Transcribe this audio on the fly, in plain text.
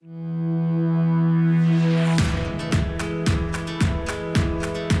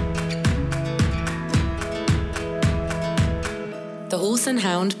and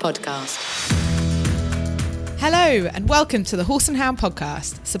Hound Podcast. Hello and welcome to the Horse and Hound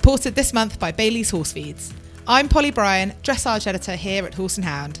Podcast, supported this month by Bailey's Horse Feeds. I'm Polly Bryan, dressage editor here at Horse and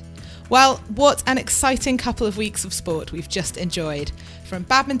Hound. Well, what an exciting couple of weeks of sport we've just enjoyed. From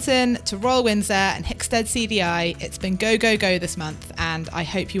badminton to Royal Windsor and Hickstead CDI, it's been go, go, go this month, and I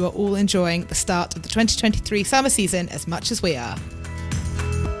hope you are all enjoying the start of the 2023 summer season as much as we are.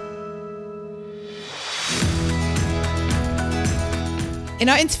 In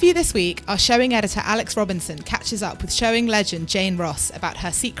our interview this week, our showing editor Alex Robinson catches up with showing legend Jayne Ross about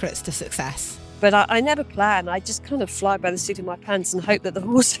her secrets to success. But I never plan. I just kind of fly by the seat of my pants and hope that the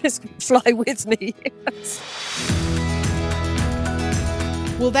horses fly with me.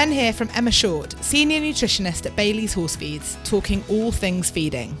 We'll then hear from Emma Short, senior nutritionist at Bailey's Horse Feeds, talking all things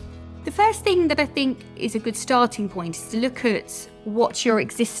feeding. The first thing that I think is a good starting point is to look at what your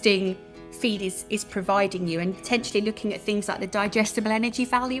existing feed is providing you, and potentially looking at things like the digestible energy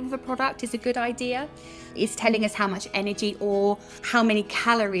value of a product is a good idea. It's telling us how much energy or how many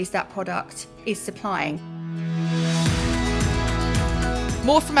calories that product is supplying.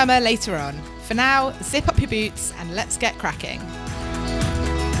 More from Emma later on. For now, zip up your boots and let's get cracking.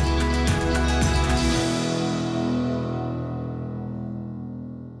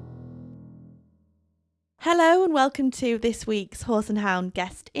 Hello and welcome to this week's Horse and Hound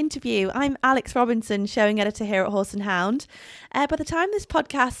guest interview. I'm Alex Robinson, showing editor here at Horse and Hound. By the time this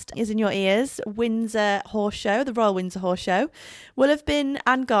podcast is in your ears, Windsor Horse Show, the Royal Windsor Horse Show, will have been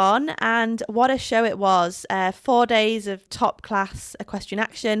and gone, and what a show it was. 4 days of top-class equestrian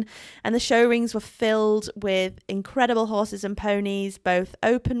action, and the show rings were filled with incredible horses and ponies, both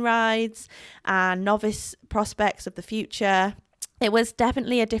open rides and novice prospects of the future. It was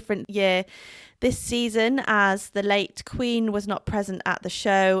definitely a different year this season, as the late Queen was not present at the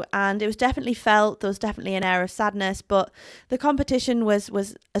show, and it was definitely felt there was definitely an air of sadness, but the competition was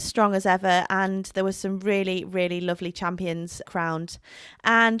as strong as ever, and there was some really, really lovely champions crowned.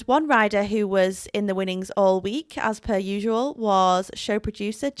 And one rider who was in the winnings all week, as per usual, was show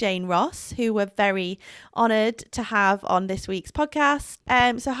producer Jayne Ross, who we're very honoured to have on this week's podcast.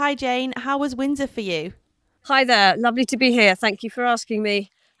 So hi Jayne, how was Windsor for you? Hi there, lovely to be here. Thank you for asking me.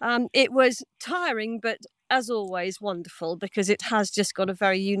 It was tiring, but as always, wonderful, because it has just got a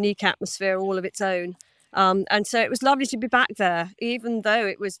very unique atmosphere all of its own. And so it was lovely to be back there, even though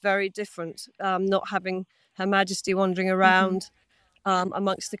it was very different, not having Her Majesty wandering around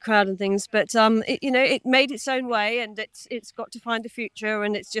amongst the crowd and things. But, it made its own way, and it's got to find a future,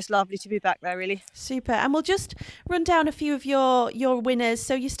 and it's just lovely to be back there, really. Super. And we'll just run down a few of your winners.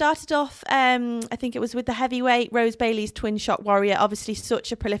 So you started off, I think it was with the heavyweight, Rose Bailey's Twin Shock Warrior, obviously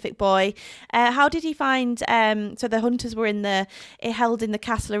such a prolific boy. How did he find, so the hunters were held in the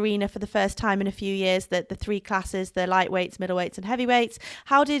Castle Arena for the first time in a few years, the three classes, the lightweights, middleweights and heavyweights.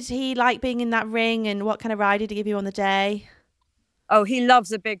 How did he like being in that ring, and what kind of ride did he give you on the day? Oh, he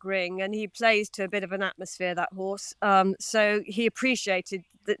loves a big ring, and he plays to a bit of an atmosphere, that horse. So he appreciated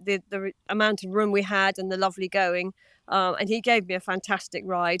the amount of room we had and the lovely going. And he gave me a fantastic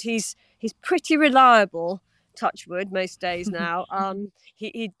ride. He's pretty reliable, touch wood, most days now.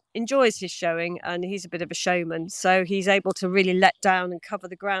 He enjoys his showing, and he's a bit of a showman. So he's able to really let down and cover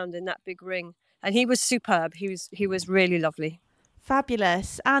the ground in that big ring. And he was superb. He was really lovely.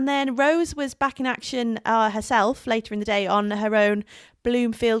 Fabulous. And then Rose was back in action herself later in the day on her own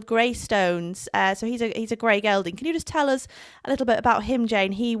Bloomfield Greystones. So he's a grey gelding. Can you just tell us a little bit about him,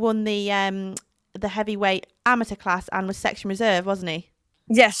 Jayne? He won the heavyweight amateur class and was section reserve, wasn't he?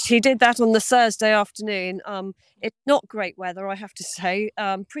 Yes, he did that on the Thursday afternoon. It's not great weather, I have to say.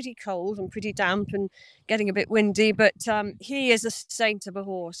 Pretty cold and pretty damp and getting a bit windy, but he is a saint of a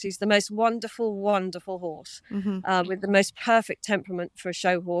horse. He's the most wonderful, wonderful horse with the most perfect temperament for a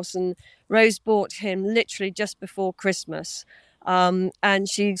show horse. And Rose bought him literally just before Christmas. And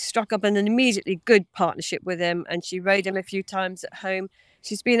she struck up an immediately good partnership with him, and she rode him a few times at home.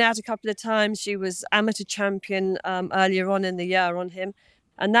 She's been out a couple of times. She was amateur champion earlier on in the year on him.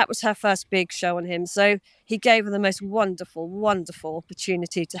 And that was her first big show on him. So he gave her the most wonderful, wonderful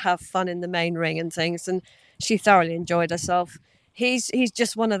opportunity to have fun in the main ring and things. And she thoroughly enjoyed herself. He's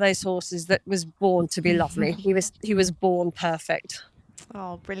just one of those horses that was born to be lovely. He was born perfect.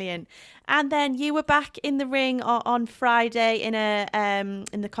 Oh, brilliant. And then you were back in the ring on Friday in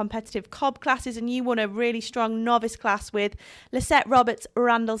the competitive cob classes, and you won a really strong novice class with Lisette Roberts,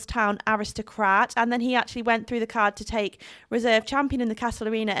 Randallstown Aristocrat. And then he actually went through the card to take reserve champion in the Castle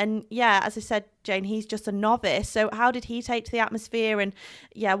Arena. And yeah, as I said, Jayne, he's just a novice. So how did he take to the atmosphere, and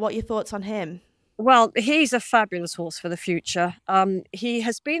yeah, what are your thoughts on him? Well, he's a fabulous horse for the future. He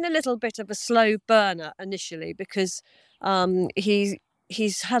has been a little bit of a slow burner initially because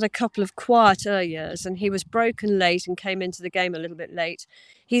he's had a couple of quieter years, and he was broken late and came into the game a little bit late.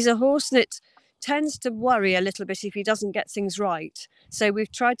 He's a horse that tends to worry a little bit if he doesn't get things right. So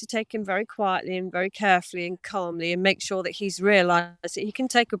we've tried to take him very quietly and very carefully and calmly and make sure that he's realised that he can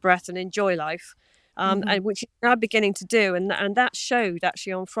take a breath and enjoy life, and which he's now beginning to do. And that showed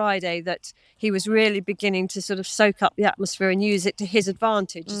actually on Friday that he was really beginning to sort of soak up the atmosphere and use it to his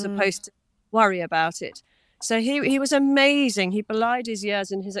advantage as opposed to worry about it. So he was amazing. He belied his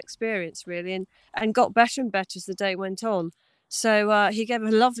years and his experience, really, and got better and better as the day went on. So he gave a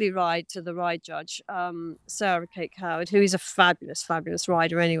lovely ride to the ride judge, Sarah Kate Howard, who is a fabulous, fabulous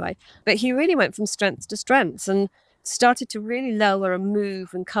rider anyway. But he really went from strength to strength and started to really lower and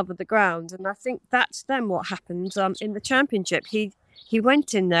move and cover the ground. And I think that's then what happened in the championship. He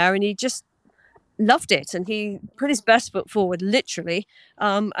went in there and he just loved it, and he put his best foot forward, literally,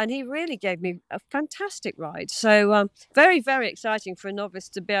 and he really gave me a fantastic ride. So very, very exciting for a novice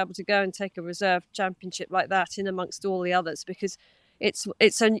to be able to go and take a reserve championship like that in amongst all the others, because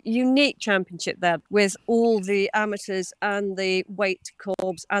it's a unique championship there with all the amateurs and the weight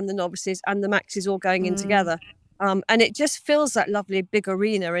corbs and the novices and the maxes all going in together. And it just fills that lovely big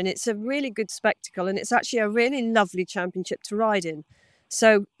arena, and it's a really good spectacle, and it's actually a really lovely championship to ride in.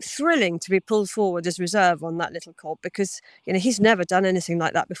 So thrilling to be pulled forward as reserve on that little cob, because he's never done anything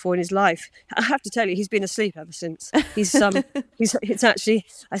like that before in his life. I have to tell you, he's been asleep ever since. It's actually,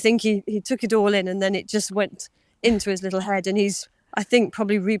 I think he took it all in, and then it just went into his little head, and he's, I think,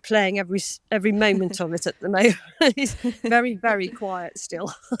 probably replaying every moment of it at the moment. He's very, very quiet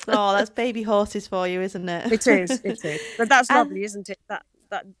still. Oh, that's baby horses for you, isn't it? It is. But that's lovely, isn't it?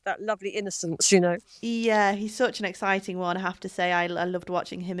 That lovely innocence, Yeah, he's such an exciting one, I have to say. I loved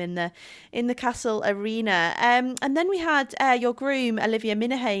watching him in the Castle Arena. And then we had your groom, Olivia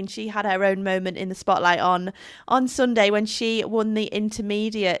Minahane. She had her own moment in the spotlight on Sunday when she won the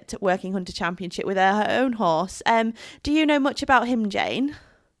Intermediate Working Hunter Championship with her own horse. Do you know much about him, Jayne?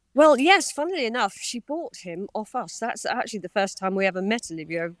 Well, yes, funnily enough, she bought him off us. That's actually the first time we ever met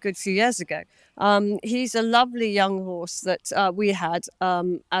Olivia a good few years ago. He's a lovely young horse that we had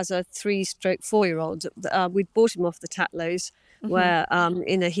as a 3/4-year-old. We'd bought him off the Tatlows, where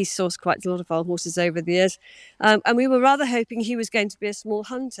he sourced quite a lot of our horses over the years. And we were rather hoping he was going to be a small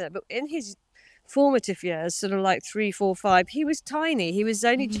hunter. But in his formative years, sort of like 3, 4, 5, he was tiny. He was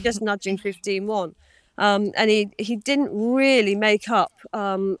only just nudging 15-1. And he didn't really make up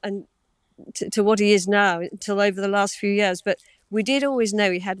to what he is now until over the last few years. But we did always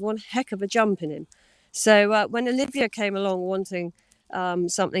know he had one heck of a jump in him. So when Olivia came along wanting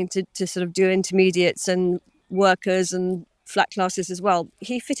something to sort of do intermediates and workers and flat classes as well,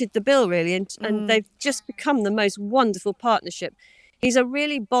 he fitted the bill, really. And they've just become the most wonderful partnership. He's a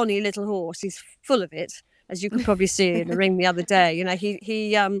really bonny little horse. He's full of it, as you could probably see in the ring the other day.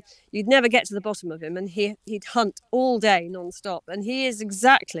 You'd never get to the bottom of him, and he'd hunt all day non-stop. And he is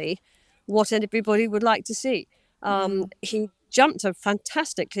exactly what everybody would like to see. He jumped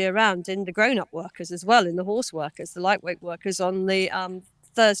fantastically around in the grown-up workers as well, in the horse workers, the lightweight workers on the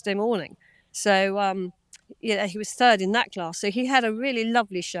Thursday morning. So, he was third in that class. So he had a really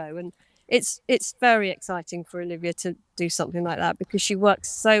lovely show, and it's very exciting for Olivia to do something like that, because she works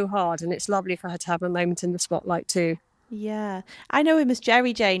so hard, and it's lovely for her to have a moment in the spotlight too. Yeah, I know him as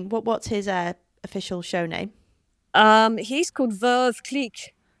Jerry, Jayne. What's his official show name? He's called Veuve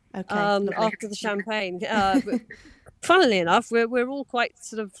Clicquot. Okay, after the champagne. Funnily enough, we're all quite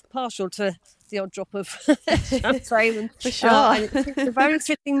sort of partial to the odd drop of champagne. For sure. And it's a very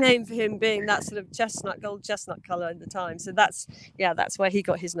fitting name for him, being that sort of gold chestnut colour at the time. So that's where he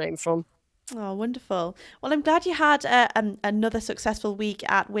got his name from. Oh, wonderful. Well, I'm glad you had another successful week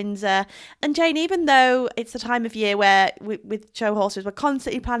at Windsor. And Jayne, even though it's the time of year where with show horses, we're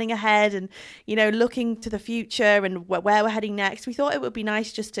constantly planning ahead and, looking to the future and where we're heading next, we thought it would be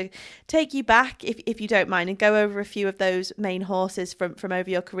nice just to take you back, if you don't mind, and go over a few of those main horses from over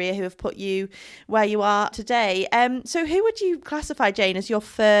your career who have put you where you are today. So who would you classify, Jayne, as your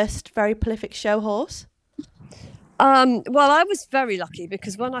first very prolific show horse? Well, I was very lucky,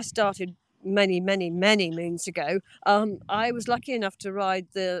 because when I started many moons ago, I was lucky enough to ride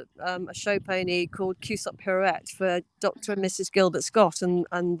a show pony called Cusop Pirouette for Dr. and Mrs. Gilbert Scott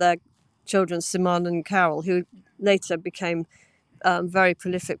and their children Simon and Carol, who later became very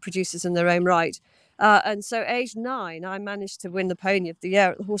prolific producers in their own right. And so age 9, I managed to win the Pony of the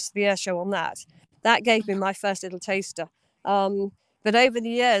Year at the Horse of the Year show on that. That gave me my first little taster. But over the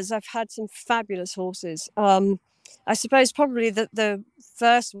years, I've had some fabulous horses. I suppose probably the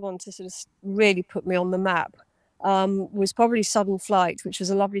first one to sort of really put me on the map was probably Southern Flight, which was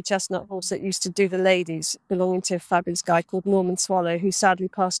a lovely chestnut horse that used to do the ladies, belonging to a fabulous guy called Norman Swallow, who sadly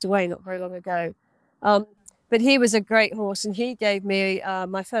passed away not very long ago. But he was a great horse, and he gave me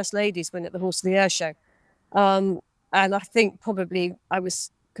my first ladies win at the Horse of the Year show. And I think probably I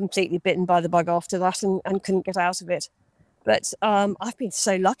was completely bitten by the bug after that and couldn't get out of it. But I've been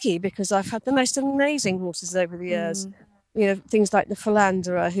so lucky because I've had the most amazing horses over the years. You know, things like the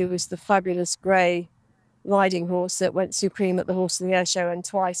Philanderer, who was the fabulous grey riding horse that went supreme at the Horse of the Year show and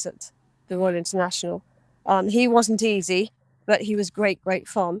twice at the Royal International. He wasn't easy, but he was great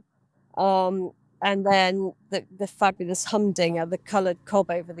fun. And then the fabulous Humdinger, the coloured cob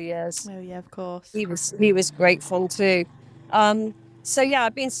over the years. Oh yeah, of course. He was great fun too. So yeah,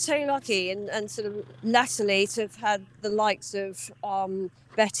 I've been so lucky and sort of latterly to have had the likes of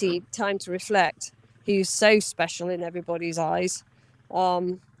Betty, Time to Reflect, who's so special in everybody's eyes.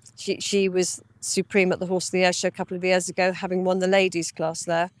 She was supreme at the Horse of the Year show a couple of years ago, having won the ladies class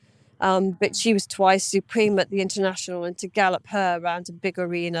there. But she was twice supreme at the International, and to gallop her around a big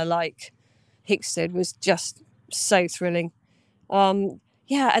arena like Hickstead was just so thrilling. And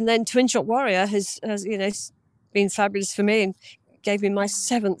then Twin Shot Warrior has been fabulous for me and gave me my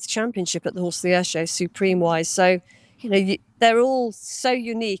 7th championship at the Horse of the Year show, supreme wise. So, they're all so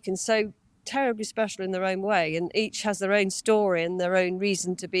unique and so terribly special in their own way, and each has their own story and their own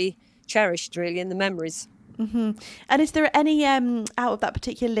reason to be cherished, really, in the memories. Mm-hmm. And is there any out of that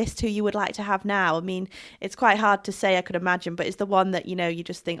particular list who you would like to have now? I mean, it's quite hard to say, I could imagine, but is the one that you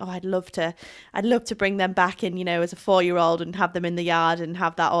just think, oh, I'd love to bring them back in, as a 4-year-old and have them in the yard and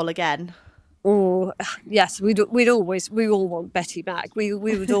have that all again? Oh yes, we all want Betty back. We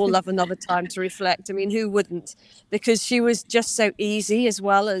would all love another Time to Reflect. I mean, who wouldn't? Because she was just so easy as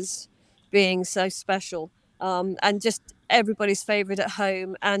well as being so special, and just everybody's favourite at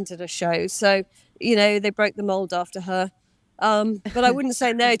home and at a show. So they broke the mould after her. But I wouldn't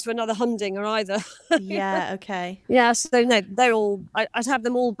say no to another Humdinger either. Yeah, okay. Yeah, so no, they're all, I'd have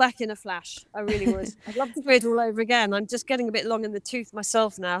them all back in a flash. I really would. I'd love to do it all over again. I'm just getting a bit long in the tooth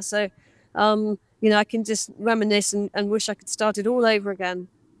myself now. So, I can just reminisce and wish I could start it all over again.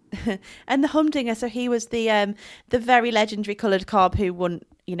 And the Humdinger, so he was the very legendary coloured cob who won,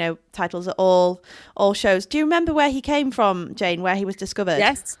 titles at all shows. Do you remember where he came from, Jayne, where he was discovered?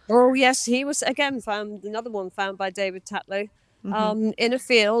 Yes. Oh, yes. He was, again, found by David Tatlow, in a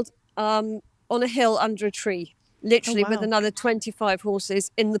field, on a hill under a tree, literally with another 25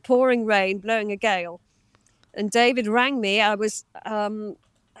 horses in the pouring rain, blowing a gale. And David rang me. I was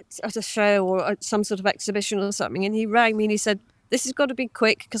at a show or at some sort of exhibition or something, and he rang me and he said, "This has got to be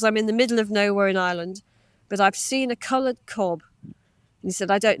quick because I'm in the middle of nowhere in Ireland, but I've seen a coloured cob." And he said,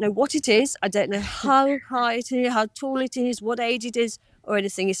 "I don't know what it is. I don't know how high it is, how tall it is, what age it is or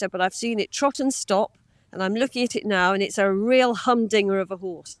anything." He said, "But I've seen it trot and stop, and I'm looking at it now, and it's a real Humdinger of a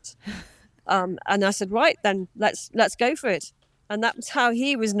horse." And I said, "Right, then let's go for it." And that was how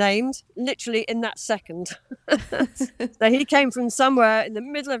he was named, literally in that second. So he came from somewhere in the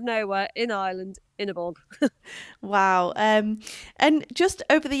middle of nowhere in Ireland, in a bog. Wow. And just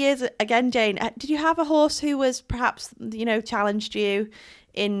over the years, again, Jayne, did you have a horse who was perhaps, challenged you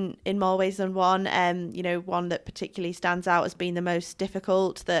in more ways than one? One that particularly stands out as being the most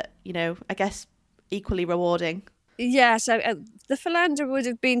difficult, that, I guess equally rewarding? Yeah, so the Philander would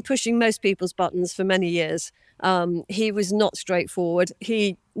have been pushing most people's buttons for many years. He was not straightforward.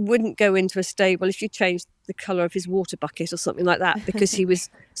 He wouldn't go into a stable if you changed the colour of his water bucket or something like that, because he was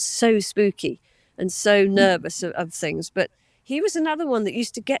so spooky and so nervous of things. But he was another one that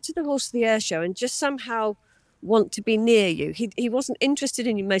used to get to the Horse of the Year show and just somehow want to be near you. He wasn't interested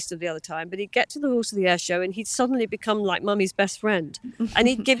in you most of the other time, but he'd get to the Horse of the Year show and he'd suddenly become like mummy's best friend. And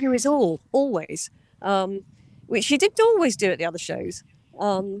he'd give you his all, always. Which he didn't always do at the other shows.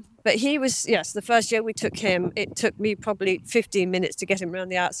 But he was, yes, the first year we took him, it took me probably 15 minutes to get him around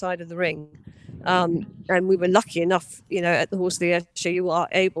the outside of the ring. And we were lucky enough, at the Horse of the Year show, you are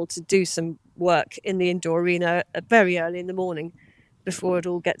able to do some work in the indoor arena very early in the morning before it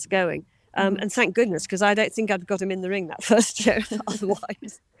all gets going. And thank goodness, because I don't think I'd got him in the ring that first year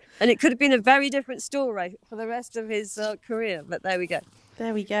otherwise. And it could have been a very different story for the rest of his career, but there we go.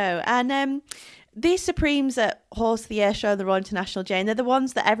 There we go. And these Supremes at Horse of the Year show, the Royal International, Jayne, they're the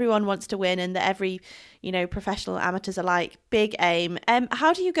ones that everyone wants to win and that every, professional amateurs are like, big aim.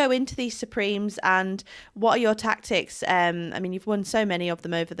 How do you go into these Supremes and what are your tactics? You've won so many of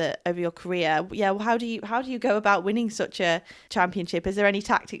them over your career. Yeah, well, how do you go about winning such a championship? Is there any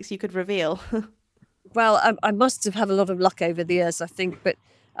tactics you could reveal? Well, I must have had a lot of luck over the years, I think, but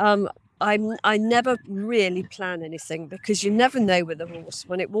I never really plan anything, because you never know with a horse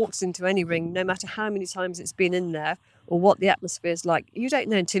when it walks into any ring, no matter how many times it's been in there or what the atmosphere is like. You don't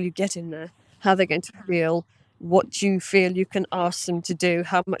know until you get in there how they're going to feel, what you feel you can ask them to do,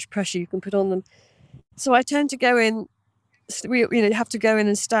 how much pressure you can put on them. So I tend to go in, you have to go in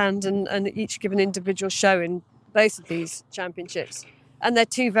and stand and each give an individual show in both of these championships. And they're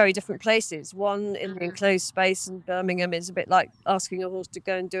two very different places. One in the enclosed space in Birmingham is a bit like asking a horse to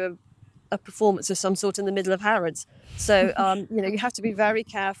go and do a performance of some sort in the middle of Harrods. So, you have to be very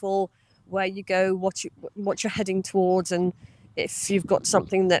careful where you go, what you're heading towards. And if you've got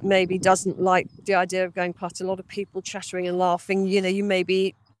something that maybe doesn't like the idea of going past a lot of people chattering and laughing, you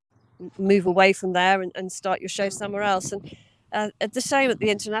maybe move away from there and start your show somewhere else. And the same at the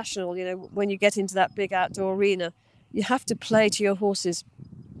International, when you get into that big outdoor arena, you have to play to your horse's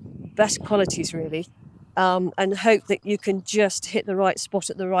best qualities, really, and hope that you can just hit the right spot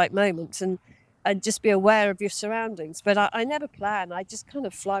at the right moment and just be aware of your surroundings. But I never plan. I just kind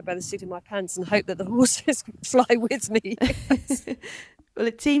of fly by the seat of my pants and hope that the horses fly with me. Well,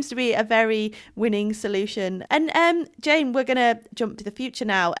 it seems to be a very winning solution. And Jayne, we're going to jump to the future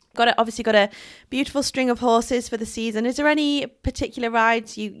now. Obviously got a beautiful string of horses for the season. Is there any particular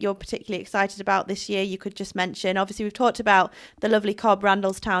rides you're particularly excited about this year you could just mention? Obviously, we've talked about the lovely Cobb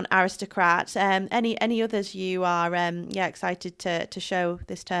Randallstown Aristocrat. Any others you are excited to show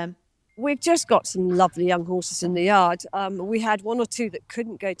this term? We've just got some lovely young horses in the yard. We had one or two that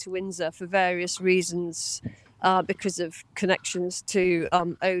couldn't go to Windsor for various reasons, because of connections to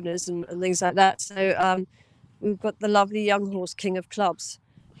owners and things like that. So we've got the lovely young horse King of Clubs,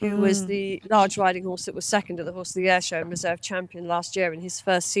 who was the large riding horse that was second at the Horse of the Year show and reserve champion last year in his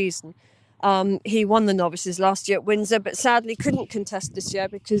first season. He won the novices last year at Windsor, but sadly couldn't contest this year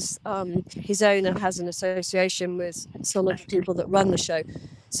because his owner has an association with some of the people that run the show.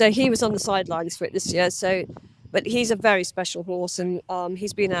 So he was on the sidelines for it this year. But he's a very special horse, and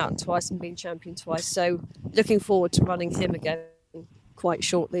he's been out twice and been champion twice. So looking forward to running him again quite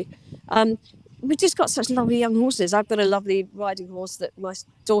shortly. We've just got such lovely young horses. I've got a lovely riding horse that my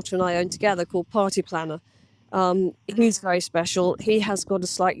daughter and I own together called Party Planner. He's very special. He has got a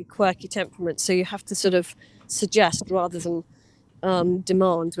slightly quirky temperament, so you have to sort of suggest rather than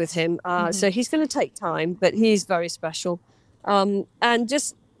demand with him. So he's going to take time, but he's very special. And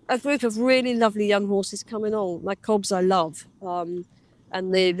just a group of really lovely young horses coming on. My Cobbs I love.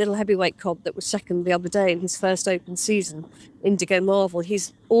 And the little heavyweight cob that was second the other day in his first open season, Indigo Marvel,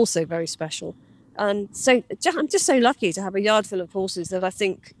 he's also very special. And so I'm just so lucky to have a yard full of horses that I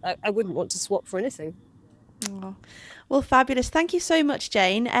think I wouldn't want to swap for anything. Oh. Well, fabulous. Thank you so much,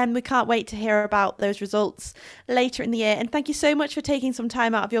 Jayne. And we can't wait to hear about those results later in the year. And thank you so much for taking some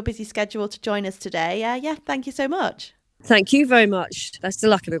time out of your busy schedule to join us today. Thank you so much. Thank you very much. Best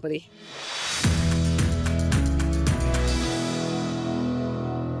of luck, everybody.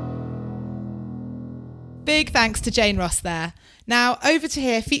 Big thanks to Jayne Ross there. Now over to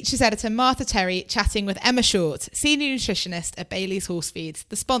hear features editor Martha Terry chatting with Emma Short, senior nutritionist at Bailey's Horse Feeds,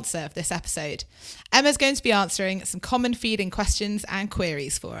 the sponsor of this episode. Emma's going to be answering some common feeding questions and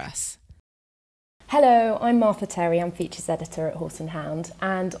queries for us. Hello, I'm Martha Terry, I'm features editor at Horse Hound,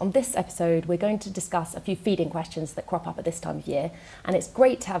 and on this episode we're going to discuss a few feeding questions that crop up at this time of year, and it's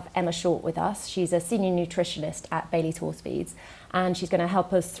great to have Emma Short with us. She's a senior nutritionist at Bailey's Horse Feeds, and she's going to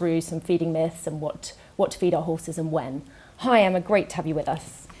help us through some feeding myths and what to feed our horses and when. Hi Emma, great to have you with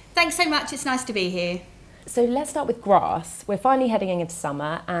us. Thanks so much, it's nice to be here. So let's start with grass. We're finally heading into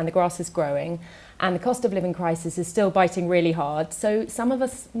summer and the grass is growing and the cost of living crisis is still biting really hard. So some of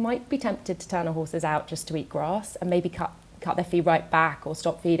us might be tempted to turn our horses out just to eat grass and maybe cut their feed right back or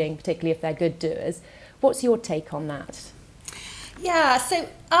stop feeding, particularly if they're good doers. What's your take on that? Yeah, so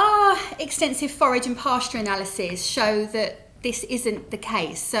our extensive forage and pasture analysis show that this isn't the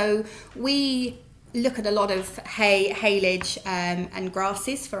case. So we look at a lot of hay, haylage and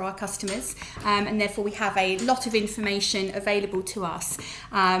grasses for our customers, and therefore we have a lot of information available to us,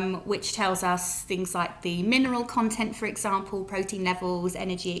 which tells us things like the mineral content, for example, protein levels,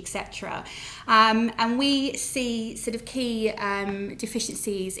 energy, etc. And we see sort of key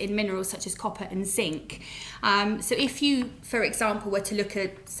deficiencies in minerals such as copper and zinc. So if you, for example, were to look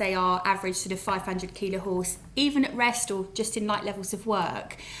at, say, our average sort of 500 kilo horse, even at rest or just in light levels of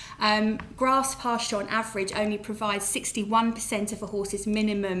work, grass pasture on average only provides 61% of a horse's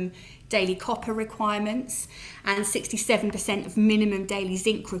minimum daily copper requirements and 67% of minimum daily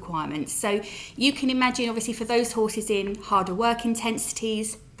zinc requirements. So you can imagine, obviously, for those horses in harder work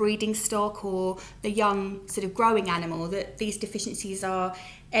intensities, breeding stock, or the young sort of growing animal, that these deficiencies are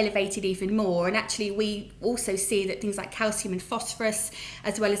elevated even more. And actually we also see that things like calcium and phosphorus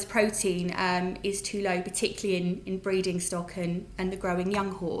as well as protein is too low, particularly in breeding stock and the growing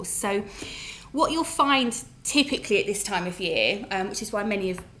young horse. So what you'll find typically at this time of year, which is why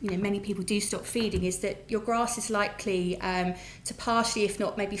many people do stop feeding, is that your grass is likely to partially, if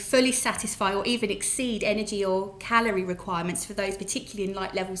not maybe fully, satisfy or even exceed energy or calorie requirements for those particularly in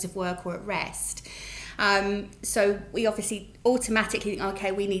light levels of work or at rest. So we obviously automatically think,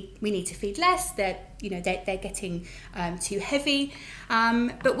 okay, we need to feed less. They're getting too heavy.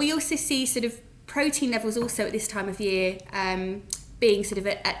 But we also see sort of protein levels also at this time of year being sort of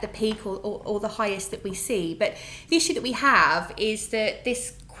at the peak or the highest that we see. But the issue that we have is that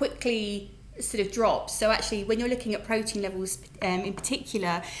this quickly sort of drops. So actually, when you're looking at protein levels in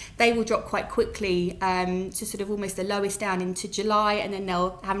particular, they will drop quite quickly to sort of almost the lowest down into July, and then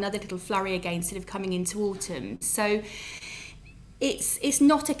they'll have another little flurry again sort of coming into autumn. So it's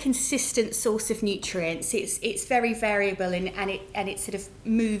not a consistent source of nutrients. It's very variable and it sort of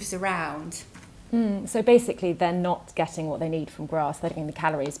moves around. So basically they're not getting what they need from grass. They're getting the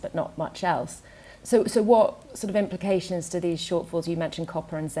calories but not much else. So what sort of implications do these shortfalls, you mentioned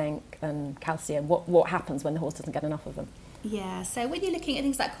copper and zinc and calcium, what happens when the horse doesn't get enough of them? Yeah, so when you're looking at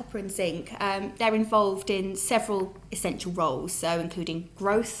things like copper and zinc, they're involved in several essential roles, so including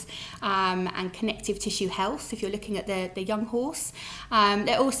growth and connective tissue health if you're looking at the young horse.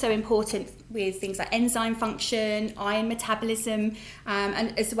 They're also important with things like enzyme function, iron metabolism,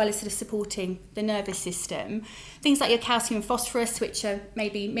 and as well as sort of supporting the nervous system. Things like your calcium and phosphorus, which are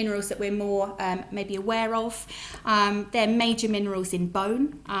maybe minerals that we're more maybe aware of. They're major minerals in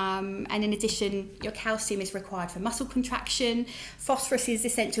bone, and in addition, your calcium is required for muscle contraction. Phosphorus is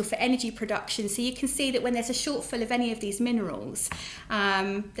essential for energy production. So you can see that when there's a shortfall of any of these minerals,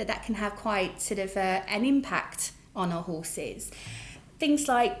 that can have quite sort of an impact on our horses. Things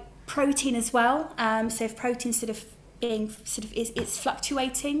like protein as well. So if protein it's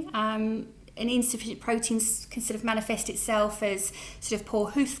fluctuating, and insufficient proteins can sort of manifest itself as sort of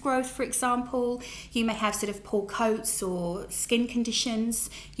poor hoof growth, for example. You may have sort of poor coats or skin conditions.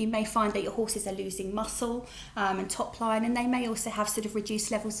 You may find that your horses are losing muscle and top line, and they may also have sort of reduced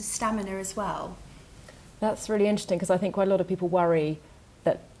levels of stamina as well. That's really interesting, because I think quite a lot of people worry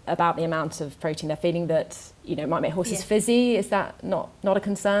about the amount of protein they're feeding, that it might make horses fizzy. Is that not a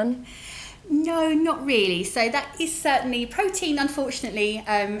concern? No, not really. So that is certainly, protein unfortunately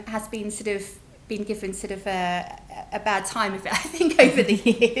has been given sort of a bad time of it, I think, over the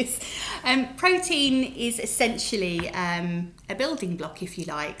years. Protein is essentially a building block, if you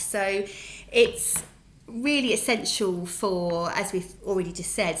like. So it's really essential for, as we've already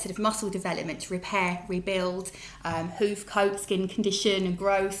just said, sort of muscle development, repair, rebuild, hoof, coat, skin condition and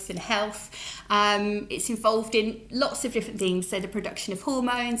growth and health. It's involved in lots of different things, so the production of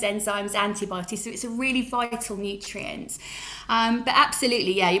hormones, enzymes, antibiotics, so it's a really vital nutrient. But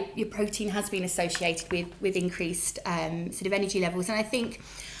absolutely, yeah, your protein has been associated with increased sort of energy levels. And I think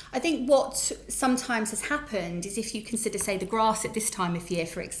what sometimes has happened is, if you consider, say, the grass at this time of year,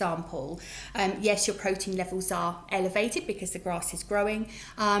 for example, yes, your protein levels are elevated because the grass is growing,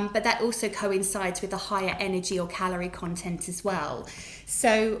 but that also coincides with a higher energy or calorie content as well.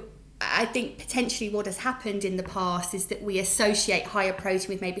 So I think potentially what has happened in the past is that we associate higher protein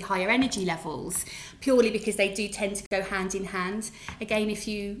with maybe higher energy levels, purely because they do tend to go hand in hand. Again, if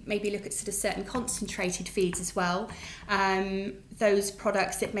you maybe look at sort of certain concentrated feeds as well, those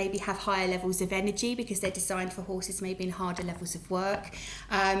products that maybe have higher levels of energy because they're designed for horses maybe in harder levels of work,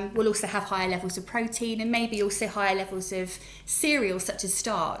 will also have higher levels of protein and maybe also higher levels of cereals such as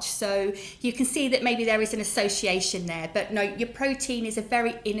starch. So you can see that maybe there is an association there, but no, your protein is a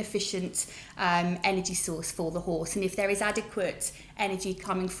very inefficient energy source for the horse. And if there is adequate energy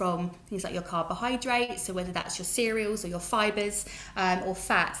coming from things like your carbohydrates, so whether that's your cereals or your fibres or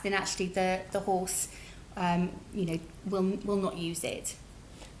fats, then actually the horse will not use it.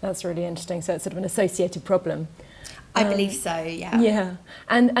 That's really interesting. So it's sort of an associated problem. I believe so, yeah. Yeah.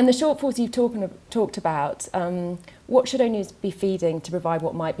 And the shortfalls you've talked about, what should owners be feeding to provide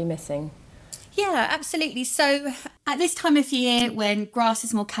what might be missing? Yeah, absolutely. So at this time of year, when grass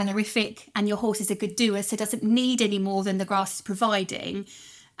is more calorific and your horse is a good doer, so doesn't need any more than the grass is providing,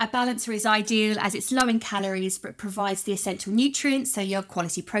 a balancer is ideal as it's low in calories but provides the essential nutrients, so your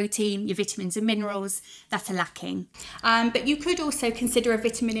quality protein, your vitamins and minerals that are lacking. But you could also consider a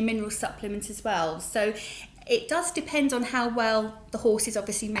vitamin and mineral supplement as well. So It does depend on how well the horse is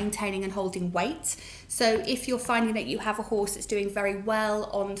obviously maintaining and holding weight. So if you're finding that you have a horse that's doing very well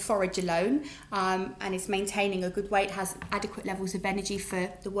on forage alone, and is maintaining a good weight, has adequate levels of energy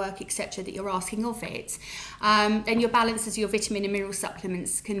for the work, etc., that you're asking of it, then your balancers, your vitamin and mineral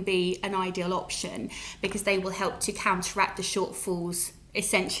supplements can be an ideal option, because they will help to counteract the shortfalls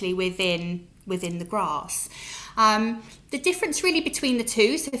essentially within the grass. The difference really between the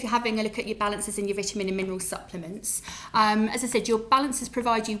two, so if you're having a look at your balancers and your vitamin and mineral supplements, as I said, your balancers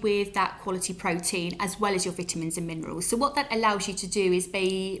provide you with that quality protein as well as your vitamins and minerals. So what that allows you to do is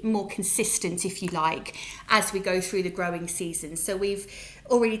be more consistent, if you like, as we go through the growing season. So we've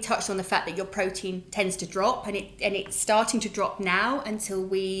already touched on the fact that your protein tends to drop, and it's starting to drop now until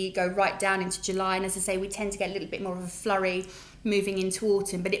we go right down into July. And as I say, we tend to get a little bit more of a flurry moving into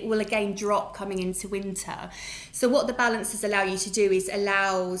autumn, but it will again drop coming into winter. So what the balancers allow you to do is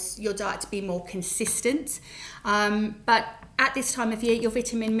allows your diet to be more consistent. But at this time of year, your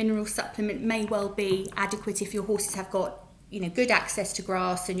vitamin mineral supplement may well be adequate if your horses have got good access to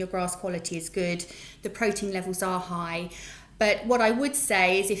grass and your grass quality is good, the protein levels are high. But what I would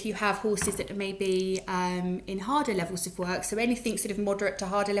say is if you have horses that are maybe in harder levels of work, so anything sort of moderate to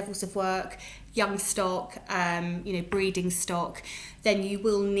harder levels of work, young stock, breeding stock, then you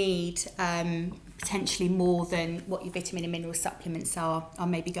will need potentially more than what your vitamin and mineral supplements are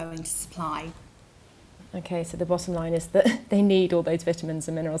maybe going to supply. Okay, so the bottom line is that they need all those vitamins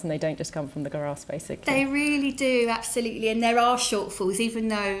and minerals, and they don't just come from the grass, basically. They really do, absolutely. And there are shortfalls, even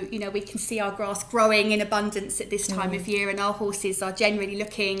though, we can see our grass growing in abundance at this time of year, and our horses are generally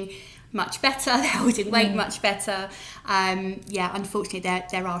looking much better, they're holding weight much better. Unfortunately,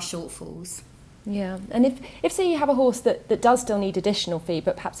 there are shortfalls. Yeah, and if say you have a horse that does still need additional feed,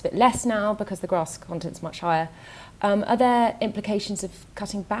 but perhaps a bit less now because the grass content's much higher, are there implications of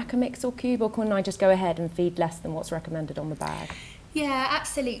cutting back a mix or cube, or can I just go ahead and feed less than what's recommended on the bag? Yeah,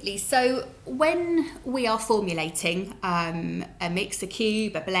 absolutely. So when we are formulating a mix, a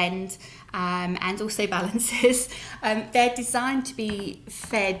cube, a blend, and also balancers, they're designed to be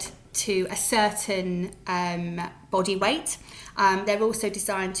fed to a certain body weight. They're also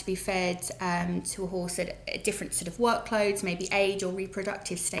designed to be fed to a horse at different sort of workloads, maybe age or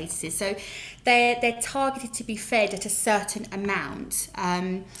reproductive statuses. So they're targeted to be fed at a certain amount.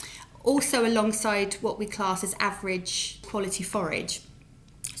 Also alongside what we class as average quality forage.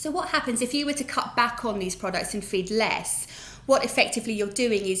 So what happens if you were to cut back on these products and feed less? What effectively you're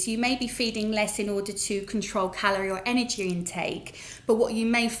doing is you may be feeding less in order to control calorie or energy intake, but what you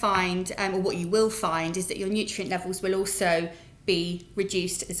may find, or what you will find, is that your nutrient levels will also be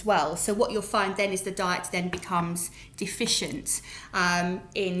reduced as well. So what you'll find then is the diet then becomes deficient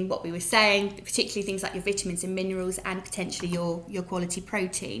in what we were saying, particularly things like your vitamins and minerals and potentially your quality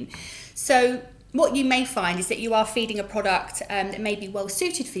protein. So what you may find is that you are feeding a product that may be well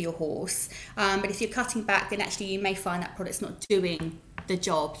suited for your horse, but if you're cutting back, then actually you may find that product's not doing the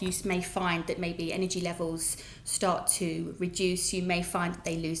job. You may find that maybe energy levels start to reduce. You may find that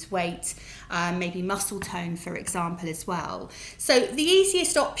they lose weight, maybe muscle tone, for example, as well. So the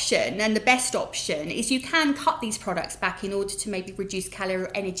easiest option and the best option is you can cut these products back in order to maybe reduce calorie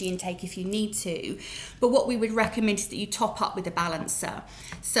or energy intake if you need to. But what we would recommend is that you top up with a balancer.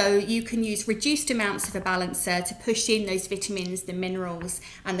 So you can use reduced amounts of a balancer to push in those vitamins, the minerals,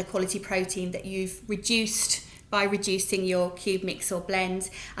 and the quality protein that you've reduced by reducing your cube mix or blend,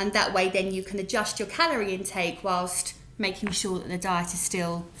 and that way then you can adjust your calorie intake whilst making sure that the diet is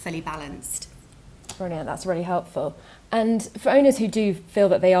still fully balanced. Brilliant, that's really helpful. And for owners who do feel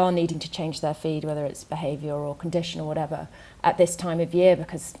that they are needing to change their feed, whether it's behaviour or condition or whatever, at this time of year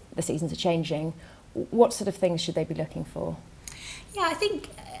because the seasons are changing, what sort of things should they be looking for? Yeah, I think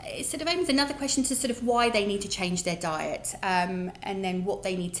it sort of opens another question to sort of why they need to change their diet, and then what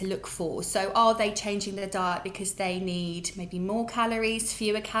they need to look for. So are they changing their diet because they need maybe more calories,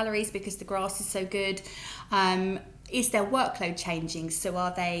 fewer calories because the grass is so good? Is their workload changing? So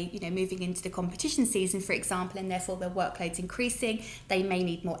are they, moving into the competition season, for example, and therefore their workload's increasing? They may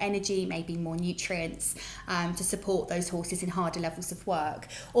need more energy, maybe more nutrients to support those horses in harder levels of work.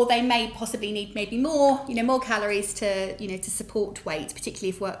 Or they may possibly need maybe more calories to support weight, particularly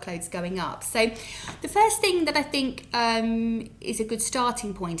if workload's going up. So the first thing that I think is a good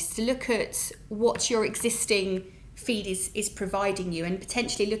starting point is to look at what your existing feed is providing you, and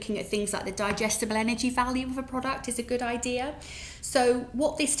potentially looking at things like the digestible energy value of a product is a good idea. So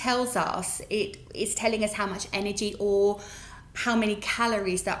what this tells us, it is telling us how much energy or how many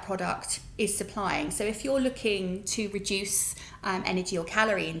calories that product is supplying. So if you're looking to reduce energy or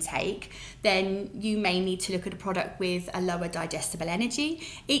calorie intake, then you may need to look at a product with a lower digestible energy.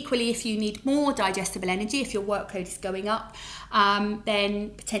 Equally, if you need more digestible energy, if your workload is going up, then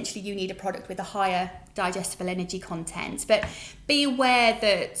potentially you need a product with a higher digestible energy content. But be aware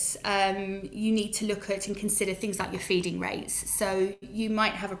that you need to look at and consider things like your feeding rates. So you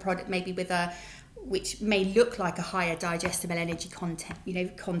might have a product maybe with which may look like a higher digestible energy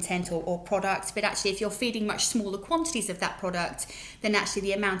content or product, but actually if you're feeding much smaller quantities of that product, then actually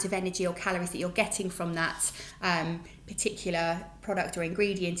the amount of energy or calories that you're getting from that particular product or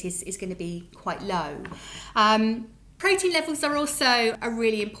ingredient is going to be quite low. Protein levels are also a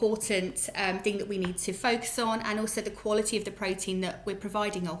really important thing that we need to focus on, and also the quality of the protein that we're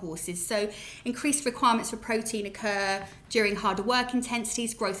providing our horses. So increased requirements for protein occur during harder work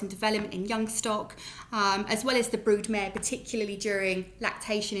intensities, growth and development in young stock, as well as the broodmare, particularly during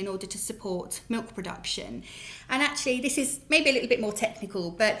lactation in order to support milk production. And actually, this is maybe a little bit more technical,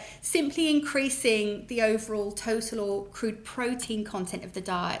 but simply increasing the overall total or crude protein content of the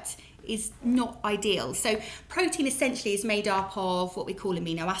diet is not ideal. So protein essentially is made up of what we call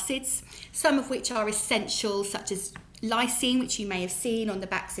amino acids, some of which are essential, such as lysine, which you may have seen on the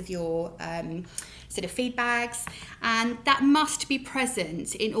backs of your sort of feed bags, and that must be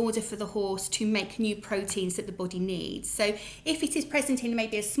present in order for the horse to make new proteins that the body needs. So if it is present in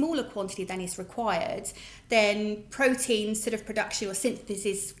maybe a smaller quantity than is required, then protein sort of production or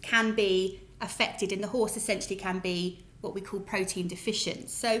synthesis can be affected, and the horse essentially can be what we call protein deficient.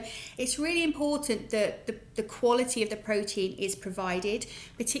 So it's really important that the quality of the protein is provided,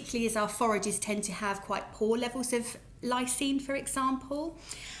 particularly as our forages tend to have quite poor levels of lysine, for example.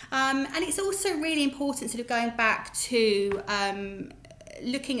 And it's also really important sort of going back to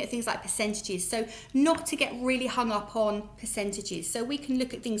looking at things like percentages, so not to get really hung up on percentages. So we can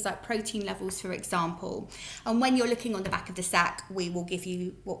look at things like protein levels, for example, and when you're looking on the back of the sack, we will give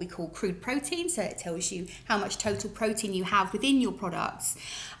you what we call crude protein, so it tells you how much total protein you have within your products.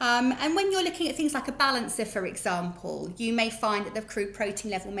 And when you're looking at things like a balancer, for example, you may find that the crude protein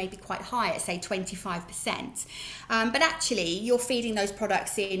level may be quite high at say 25%, but actually you're feeding those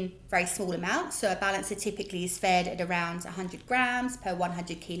products in very small amounts. So a balancer typically is fed at around 100 grams per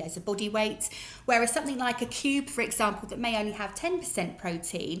 100 kilos of body weight, whereas something like a cube, for example, that may only have 10%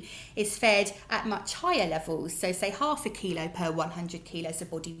 protein is fed at much higher levels, so say half a kilo per 100 kilos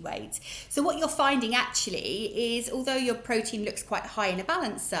of body weight. So what you're finding actually is, although your protein looks quite high in a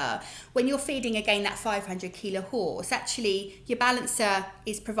balancer, when you're feeding again that 500 kilo horse, actually your balancer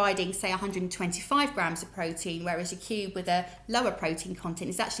is providing say 125 grams of protein, whereas a cube with a lower protein content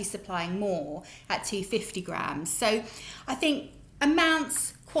is actually supplying more at 250 grams. So I think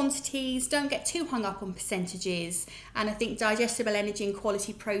amounts, quantities, don't get too hung up on percentages, and I think digestible energy and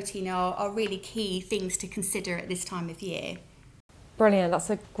quality protein are really key things to consider at this time of year. Brilliant,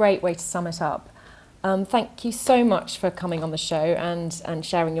 that's a great way to sum it up. Thank you so much for coming on the show and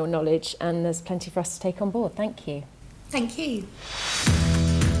sharing your knowledge, and there's plenty for us to take on board. Thank you. Thank you.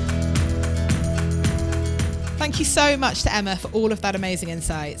 Thank you so much to Emma for all of that amazing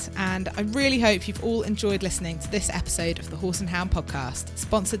insight, and I really hope you've all enjoyed listening to this episode of the Horse and Hound Podcast,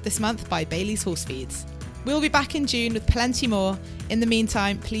 sponsored this month by Bailey's Horse Feeds. We'll be back in June with plenty more. In the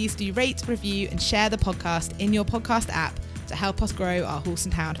meantime, please do rate, review and share the podcast in your podcast app to help us grow our Horse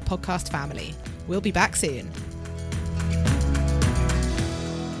and Hound podcast family. We'll be back soon.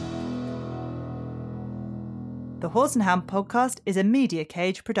 The Horse and Hound Podcast is a Media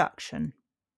Cage production.